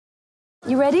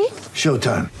You ready?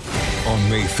 Showtime. On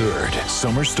May 3rd,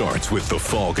 summer starts with The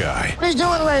Fall Guy. Let's do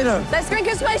it later. Let's drink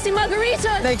a spicy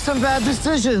margarita. Make some bad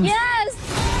decisions.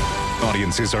 Yes!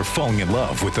 Audiences are falling in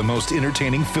love with the most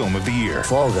entertaining film of the year.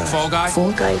 Fall Guy. Fall Guy?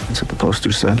 Fall guy. That's what the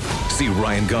poster said. See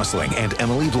Ryan Gosling and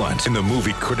Emily Blunt in the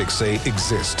movie critics say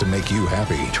exists to make you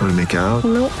happy. Trying to make it out?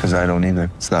 Nope. Because I don't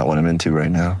either. It's not what I'm into right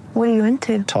now. What are you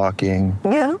into? Talking.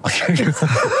 Yeah.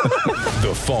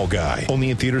 The Fall Guy.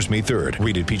 Only in theaters May 3rd.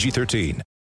 Rated PG-13.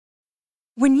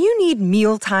 When you need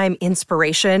mealtime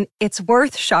inspiration, it's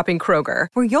worth shopping Kroger,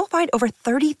 where you'll find over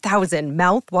 30,000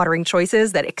 mouth-watering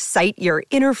choices that excite your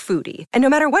inner foodie. And no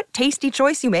matter what tasty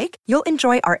choice you make, you'll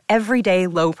enjoy our everyday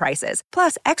low prices,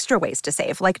 plus extra ways to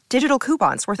save, like digital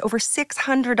coupons worth over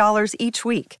 $600 each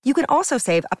week. You can also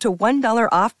save up to $1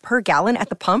 off per gallon at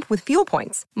the pump with fuel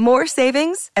points. More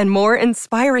savings and more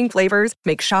inspiring flavors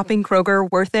make shopping Kroger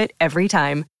worth it every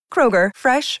time. Kroger,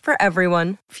 fresh for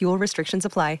everyone. Fuel restrictions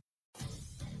apply.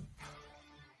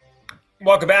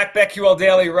 Welcome back, BetQL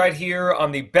Daily, right here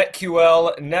on the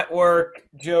BetQL Network.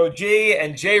 Joe G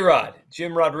and J-Rod,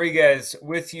 Jim Rodriguez,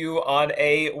 with you on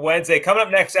a Wednesday. Coming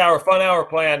up next hour, fun hour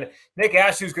plan. Nick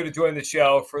Ashew's going to join the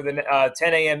show for the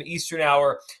 10 a.m. Eastern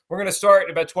hour. We're going to start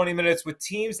in about 20 minutes with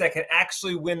teams that can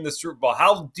actually win the Super Bowl.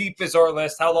 How deep is our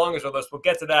list? How long is our list? We'll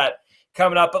get to that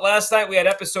coming up. But last night we had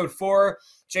episode 4,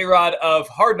 J-Rod, of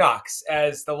Hard Knocks,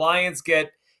 as the Lions get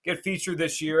featured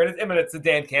this year. And it's the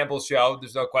Dan Campbell show.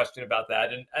 There's no question about that.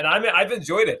 And I've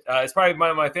enjoyed it. It's probably one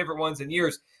of my favorite ones in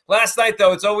years. Last night,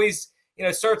 though, it's always,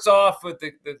 it starts off with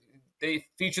they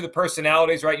feature the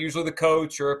personalities, right? Usually the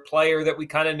coach or a player that we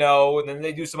kind of know. And then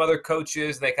they do some other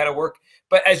coaches and they kind of work.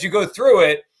 But as you go through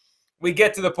it, we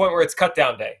get to the point where it's cut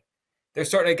down day. They're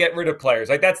starting to get rid of players.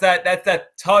 Like that's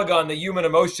that tug on the human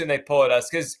emotion they pull at us.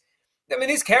 Because,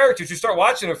 these characters, you start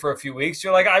watching them for a few weeks.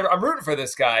 You're like, I'm rooting for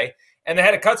this guy. And they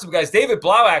had to cut some guys. David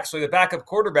Blau, actually, the backup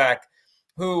quarterback,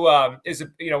 who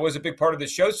was a big part of the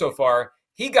show so far,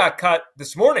 he got cut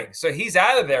this morning. So he's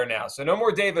out of there now. So no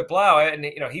more David Blau. And,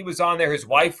 he was on there. His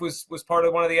wife was part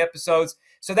of one of the episodes.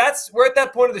 So we're at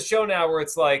that point of the show now where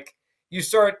it's like you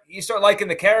start liking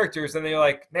the characters and then you're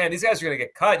like, man, these guys are going to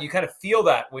get cut. You kind of feel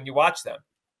that when you watch them.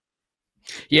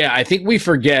 Yeah, I think we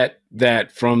forget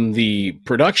that from the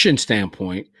production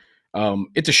standpoint,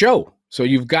 it's a show. So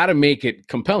you've got to make it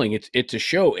compelling. It's a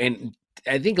show. And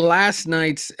I think last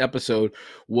night's episode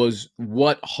was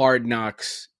what Hard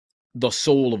Knocks, the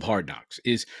soul of Hard Knocks,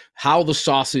 is how the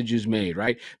sausage is made,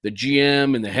 right? The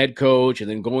GM and the head coach, and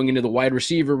then going into the wide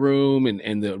receiver room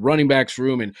and the running backs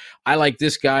room. And I like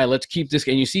this guy. Let's keep this.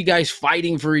 And you see guys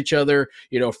fighting for each other,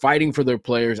 fighting for their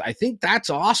players. I think that's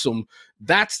awesome.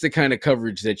 That's the kind of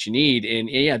coverage that you need. And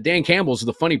yeah, Dan Campbell's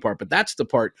the funny part, but that's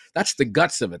the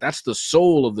guts of it. That's the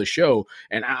soul of the show.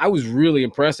 And I was really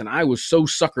impressed, and I was so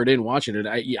suckered in watching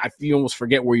it. You almost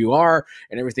forget where you are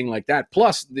and everything like that.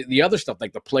 Plus the other stuff,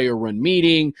 like the player run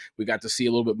meeting, we got to see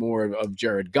a little bit more of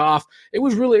Jared Goff. It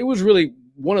was really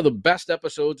one of the best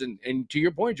episodes. And to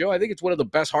your point, Joe, I think it's one of the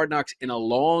best Hard Knocks in a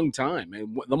long time,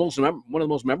 and one of the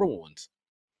most memorable ones.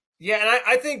 Yeah, and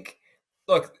I think,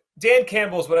 look, Dan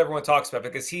Campbell is what everyone talks about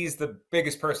because he's the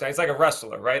biggest person. He's like a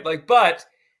wrestler, right? But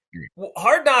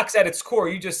Hard Knocks at its core,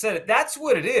 you just said it, that's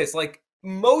what it is. Like,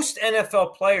 most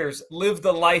NFL players live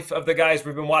the life of the guys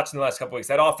we've been watching the last couple of weeks.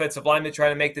 That offensive lineman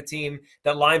trying to make the team,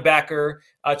 that linebacker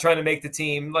trying to make the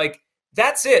team. Like,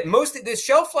 that's it. The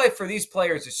shelf life for these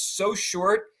players is so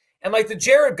short. And like the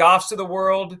Jared Goffs of the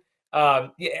world,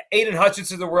 Aiden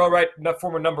Hutchinson of the world, right?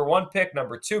 Former number 1 pick,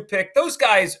 number 2 pick. Those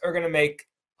guys are going to make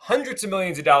hundreds of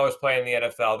millions of dollars playing in the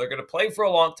NFL. They're going to play for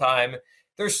a long time.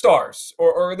 They're stars,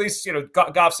 or at least,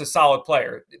 Goff's a solid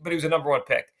player, but he was a number 1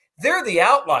 pick. They're the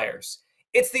outliers.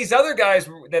 It's these other guys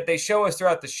that they show us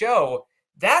throughout the show.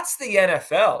 That's the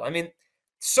NFL.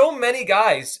 So many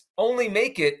guys only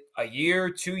make it a year,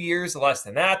 2 years, less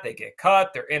than that. They get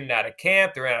cut. They're in and out of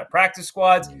camp. They're in and out of practice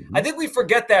squads. I think we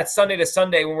forget that Sunday to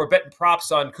Sunday when we're betting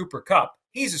props on Cooper Kupp.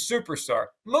 He's a superstar.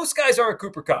 Most guys aren't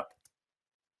Cooper Kupp.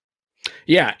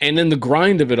 Yeah, and then the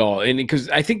grind of it all. And because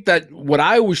I think that what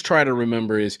I always try to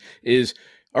remember is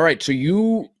all right, so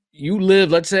you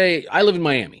live, let's say I live in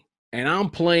Miami and I'm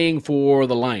playing for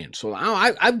the Lions. So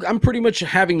I'm pretty much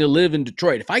having to live in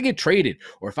Detroit. If I get traded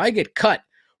or if I get cut,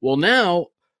 well, now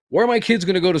where are my kids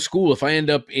going to go to school if I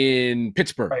end up in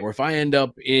Pittsburgh, right, or if I end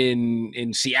up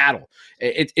in Seattle?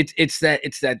 It's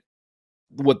that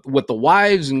what the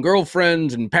wives and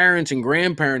girlfriends and parents and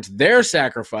grandparents, their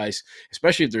sacrifice,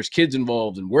 especially if there's kids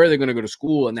involved and where they're going to go to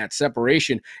school and that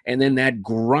separation and then that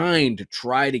grind to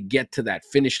try to get to that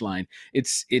finish line.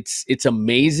 It's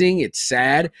amazing. It's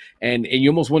sad. And you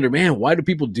almost wonder, man, why do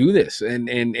people do this?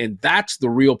 And that's the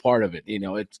real part of it. You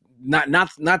know, it's not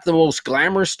the most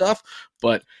glamorous stuff,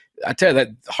 but I tell you that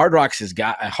Hard Knocks has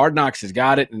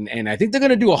got it, and I think they're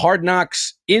going to do a Hard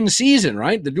Knocks in season,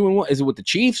 right? They're doing is it with the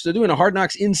Chiefs? They're doing a Hard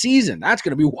Knocks in season. That's going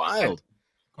to be wild.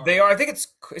 They are. I think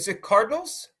is it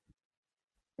Cardinals?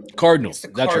 Cardinals.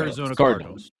 That's right. Arizona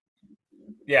Cardinals.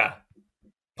 Yeah.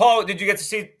 Paul, did you get to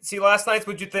see last night's?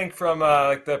 What'd you think from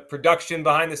like the production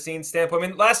behind the scenes standpoint? I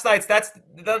mean, last night's, that's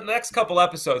the next couple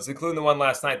episodes, including the one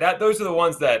last night. Those are the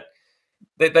ones that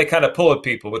they kind of pull at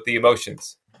people with the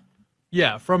emotions.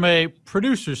 Yeah, from a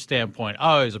producer standpoint,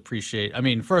 I always appreciate. I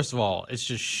mean, first of all, it's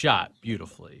just shot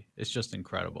beautifully. It's just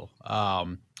incredible.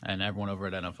 And everyone over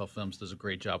at NFL Films does a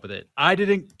great job with it. I did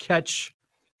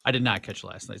not catch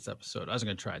last night's episode. I was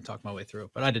going to try and talk my way through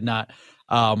it, but I did not,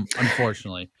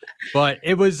 unfortunately. But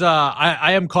it was.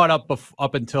 I am caught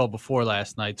up until before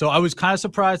last night, so I was kind of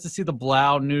surprised to see the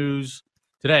Blau news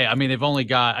today. I mean, they've only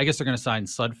got. I guess they're going to sign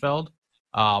Sudfeld.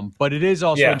 But it is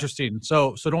also interesting.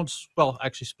 So don't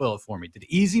actually spoil it for me. Did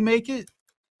Easy make it,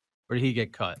 or did he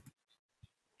get cut?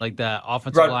 Like that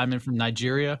offensive lineman from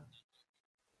Nigeria,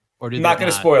 or did not going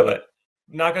to spoil it?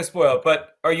 Not going to spoil it.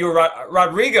 But are you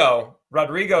Rodrigo?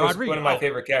 Rodrigo is one of my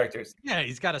favorite characters. Yeah,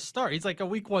 he's got to start. He's like a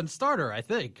week 1 starter, I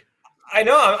think. I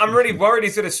know. I'm really worried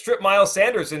he's going to strip Miles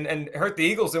Sanders and hurt the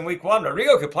Eagles in week 1.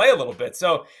 Rodrigo could play a little bit.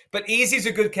 But Easy's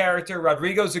a good character.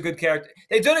 Rodrigo's a good character.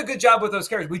 They've done a good job with those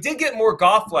characters. We did get more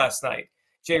Goff last night,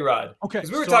 J-Rod. Okay.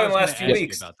 Because we were talking the last few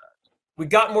weeks. About that. We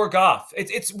got more Goff.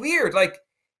 It's weird. Like,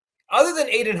 other than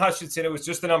Aiden Hutchinson, it was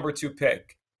just the number 2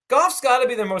 pick. Goff's got to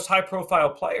be the most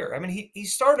high-profile player. I mean, he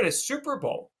started a Super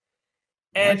Bowl.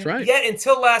 And that's right. Yet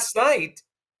until last night,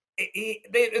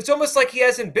 it's almost like he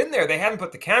hasn't been there. They haven't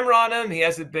put the camera on him. They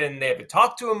haven't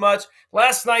talked to him much.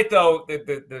 Last night, though,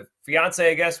 the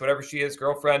fiance, I guess, whatever she is,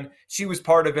 girlfriend, she was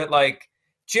part of it. Like,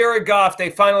 Jared Goff, they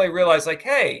finally realized, like,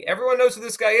 hey, everyone knows who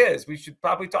this guy is. We should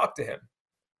probably talk to him.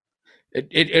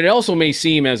 It also may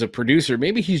seem as a producer,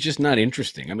 maybe he's just not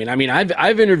interesting. I mean,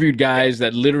 I've interviewed guys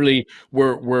that literally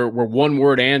were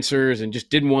 1-word answers and just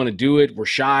didn't want to do it, were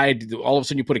shy. All of a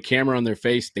sudden you put a camera on their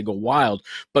face, they go wild.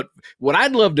 But what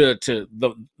I'd love to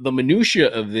the minutia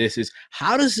of this is,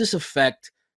 how does this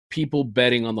affect people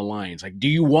betting on the Lions? Like, do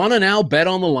you want to now bet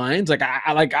on the Lions? Like,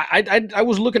 I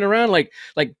was looking around like,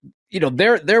 you know,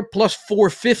 they're plus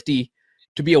 450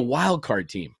 to be a wild card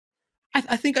team.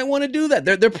 I think I want to do that.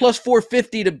 They're plus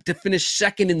 450 to finish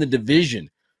second in the division.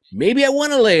 Maybe I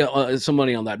want to lay some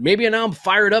money on that. Maybe now I'm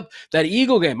fired up that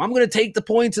Eagle game. I'm going to take the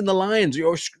points in the Lions.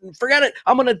 Or forget it.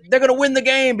 They're going to win the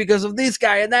game because of this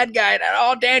guy and that guy.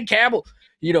 And, Dan Campbell.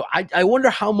 You know, I wonder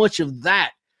how much of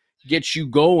that gets you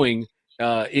going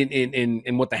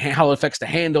in what how it affects the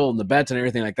handle and the bets and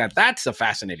everything like that. That's a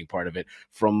fascinating part of it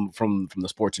from the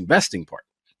sports investing part.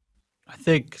 I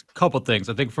think a couple things.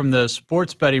 I think from the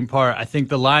sports betting part, I think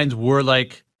the lines were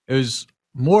like, it was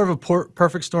more of a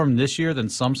perfect storm this year than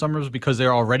some summers because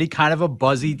they're already kind of a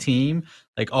buzzy team.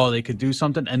 Like, oh, they could do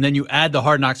something. And then you add the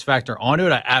Hard Knocks factor onto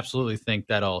it. I absolutely think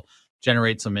that'll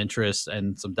generate some interest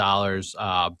and some dollars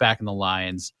back in the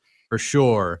Lions for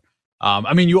sure.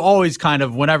 I mean, you always kind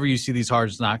of, whenever you see these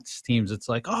Hard Knocks teams, it's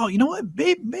like, oh, you know what?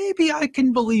 Maybe I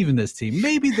can believe in this team.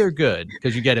 Maybe they're good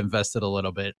because you get invested a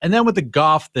little bit. And then with the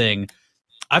Goff thing,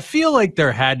 I feel like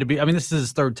there had to be, I mean, this is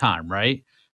his 3rd time, right?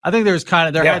 I think there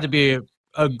had to be an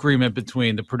agreement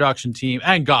between the production team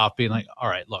and Goff being like, all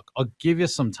right, look, I'll give you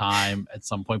some time at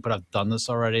some point, but I've done this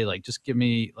already. Like, just give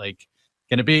me, like,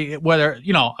 can it be whether,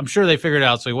 you know, I'm sure they figured it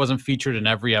out. So he wasn't featured in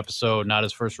every episode, not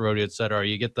his first rodeo, et cetera.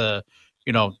 You get the,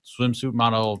 you know, swimsuit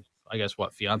model, I guess,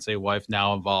 fiance, wife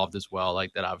now involved as well.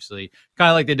 Like that, obviously,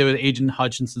 kind of like they did with Agent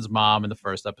Hutchinson's mom in the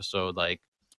first episode, like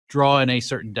draw in a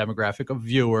certain demographic of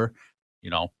viewer, you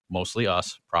know, mostly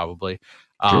us probably.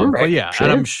 Sure, but yeah, sure.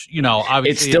 and I'm, you know,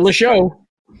 obviously it's still a show.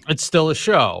 It's still a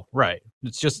show, right?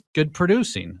 It's just good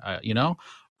producing, you know.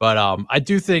 But I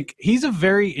do think he's a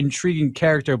very intriguing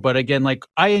character. But again, like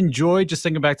I enjoy just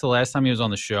thinking back to the last time he was on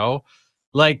the show.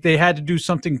 Like they had to do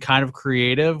something kind of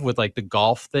creative with like the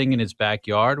golf thing in his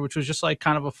backyard, which was just like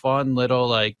kind of a fun little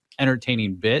like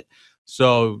entertaining bit.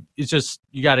 So it's just,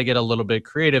 you got to get a little bit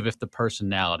creative if the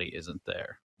personality isn't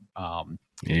there.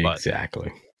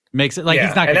 Exactly. Makes it like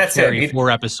he's not going to carry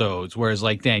 4 episodes. Whereas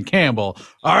like Dan Campbell,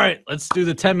 all right, let's do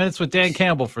the 10 minutes with Dan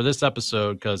Campbell for this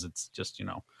episode because it's just, you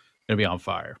know, going to be on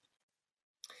fire.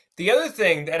 The other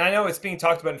thing, and I know it's being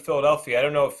talked about in Philadelphia, I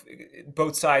don't know if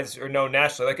both sides are known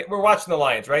nationally. Like, we're watching the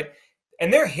Lions, right?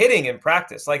 And they're hitting in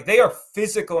practice. Like, they are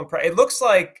physical in practice. It looks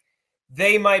like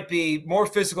they might be more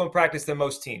physical in practice than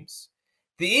most teams.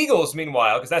 The Eagles,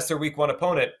 meanwhile, because that's their week 1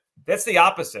 opponent, that's the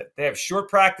opposite. They have short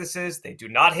practices. They do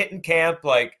not hit in camp.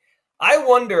 Like, I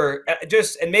wonder,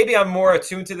 and maybe I'm more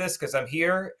attuned to this because I'm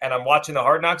here and I'm watching the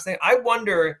Hard Knocks thing. I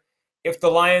wonder if the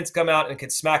Lions come out and can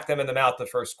smack them in the mouth the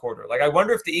first quarter. Like, I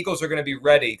wonder if the Eagles are going to be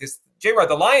ready. Because, J-Rod,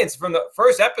 the Lions, from the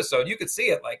first episode, you could see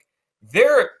it. Like,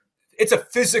 it's a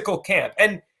physical camp.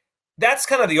 And that's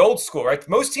kind of the old school, right?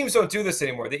 Most teams don't do this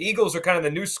anymore. The Eagles are kind of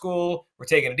the new school. We're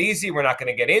taking it easy. We're not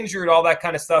going to get injured, all that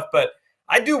kind of stuff. But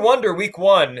I do wonder week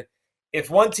 1,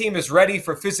 if one team is ready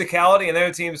for physicality and the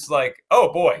other team's like,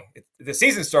 oh, boy, the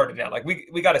season started now. Like,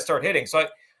 we got to start hitting. So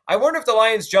I wonder if the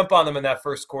Lions jump on them in that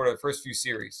first quarter, the first few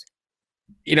series.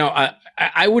 You know,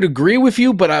 I would agree with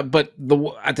you, but at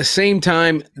the same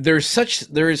time, there is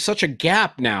such a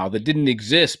gap now that didn't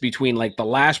exist between like the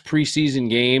last preseason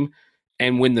game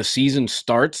and when the season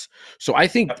starts. So I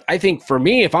think for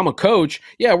me, if I'm a coach,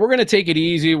 yeah, we're going to take it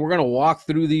easy. We're going to walk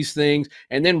through these things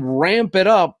and then ramp it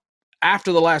up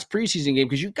after the last preseason game,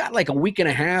 because you've got like a week and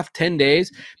a half, 10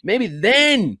 days, maybe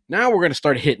then now we're going to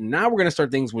start hitting. Now we're going to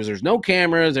start things where there's no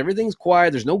cameras, everything's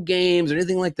quiet, there's no games or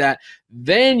anything like that.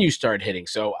 Then you start hitting.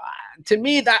 So to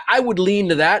me, that I would lean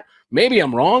to that. Maybe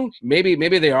I'm wrong. Maybe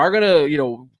they are going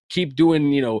to, keep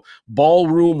doing,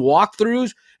 ballroom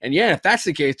walkthroughs. And yeah, if that's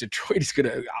the case, Detroit is going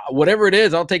to, whatever it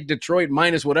is, I'll take Detroit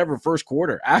minus whatever first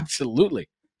quarter. Absolutely.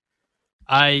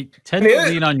 I tend to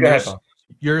lean on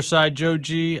your side, Joe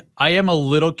G. I am a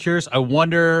little curious. I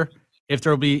wonder if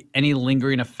there will be any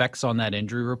lingering effects on that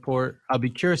injury report. I'll be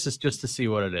curious just to see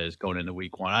what it is going into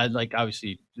week 1.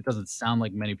 Obviously, it doesn't sound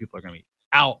like many people are going to be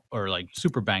out or like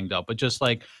super banged up, but just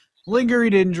like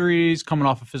lingering injuries coming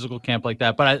off a physical camp like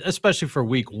that. But especially for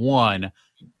week 1,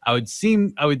 I would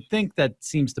think that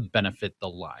seems to benefit the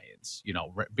Lions,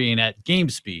 being at game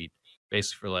speed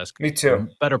basically for the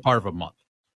last better part of a month.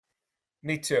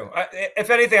 Me too.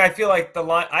 If anything, I feel like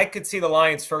I could see the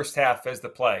Lions' first half as the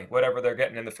play, whatever they're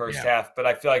getting in the first half. But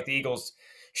I feel like the Eagles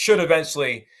should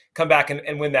eventually come back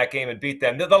and win that game and beat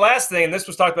them. The last thing, and this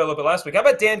was talked about a little bit last week, how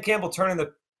about Dan Campbell turning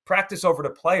the practice over to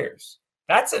players?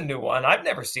 That's a new one. I've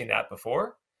never seen that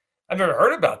before. I've never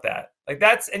heard about that.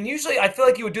 And usually I feel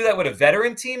like you would do that with a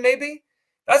veteran team maybe.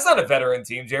 That's not a veteran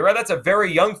team, J-Rod. That's a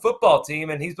very young football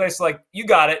team, and he's basically like, you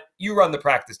got it. You run the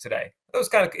practice today. That was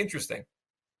kind of interesting.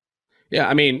 Yeah,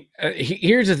 I mean,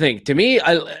 here's the thing. To me,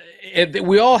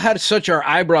 we all had our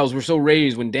eyebrows were so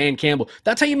raised when Dan Campbell.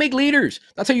 That's how you make leaders.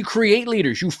 That's how you create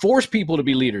leaders. You force people to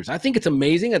be leaders. I think it's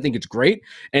amazing. I think it's great.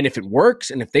 And if it works,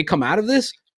 and if they come out of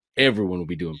this, everyone will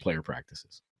be doing player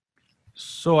practices.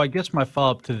 So I guess my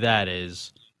follow-up to that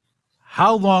is,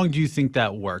 how long do you think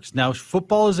that works? Now,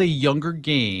 football is a younger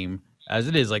game, as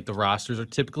it is. Like, the rosters are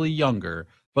typically younger.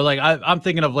 But like I'm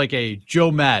thinking of like a Joe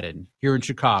Madden here in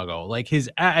Chicago, like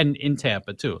and in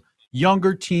Tampa too.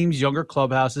 Younger teams, younger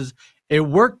clubhouses. It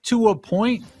worked to a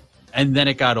point, and then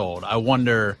it got old. I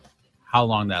wonder how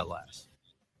long that lasts.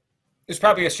 There's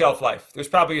probably a shelf life. There's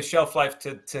probably a shelf life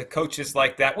to coaches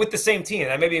like that with the same team.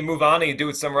 And maybe you move on and you do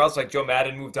it somewhere else, like Joe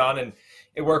Madden moved on and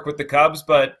it worked with the Cubs.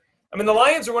 But I mean, the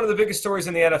Lions are one of the biggest stories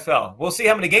in the NFL. We'll see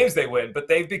how many games they win, but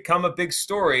they've become a big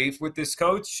story with this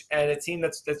coach and a team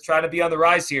that's trying to be on the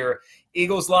rise here.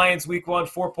 Eagles-Lions week 1,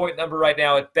 4-point number right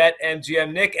now at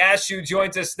BetMGM. Nick Ashew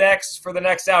joins us next for the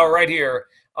next hour right here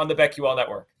on the BetQL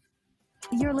Network.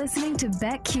 You're listening to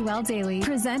BetQL Daily,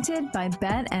 presented by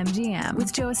BetMGM,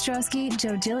 with Joe Ostrowski,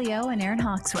 Joe Giglio, and Aaron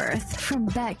Hawksworth from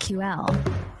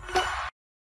BetQL.